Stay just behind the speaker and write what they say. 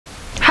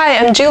Hi,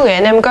 I'm Julia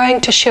and I'm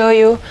going to show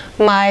you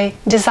my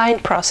design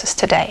process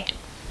today.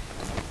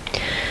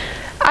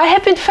 I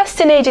have been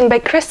fascinated by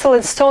crystal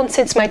and stone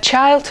since my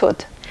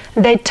childhood.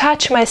 They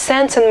touch my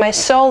sense and my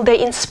soul,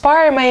 they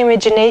inspire my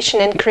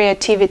imagination and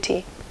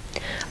creativity.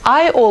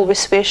 I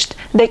always wished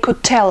they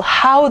could tell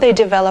how they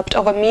developed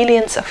over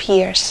millions of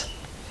years.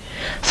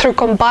 Through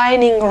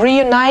combining,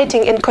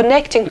 reuniting and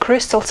connecting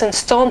crystals and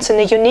stones in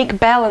a unique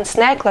balanced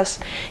necklace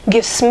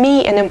gives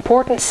me an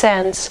important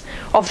sense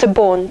of the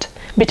bond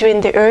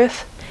between the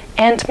earth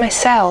and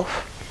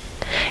myself.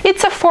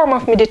 It's a form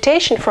of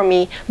meditation for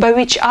me by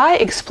which I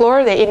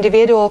explore the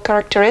individual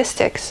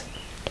characteristics.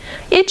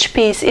 Each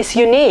piece is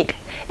unique.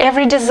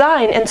 Every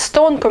design and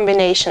stone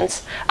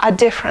combinations are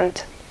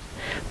different.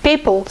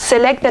 People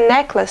select the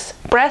necklace,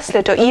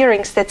 bracelet or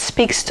earrings that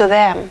speaks to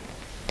them.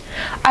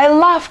 I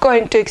love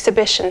going to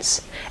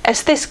exhibitions,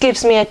 as this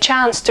gives me a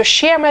chance to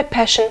share my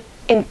passion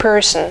in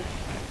person.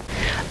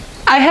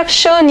 I have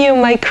shown you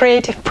my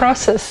creative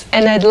process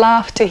and I'd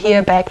love to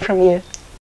hear back from you.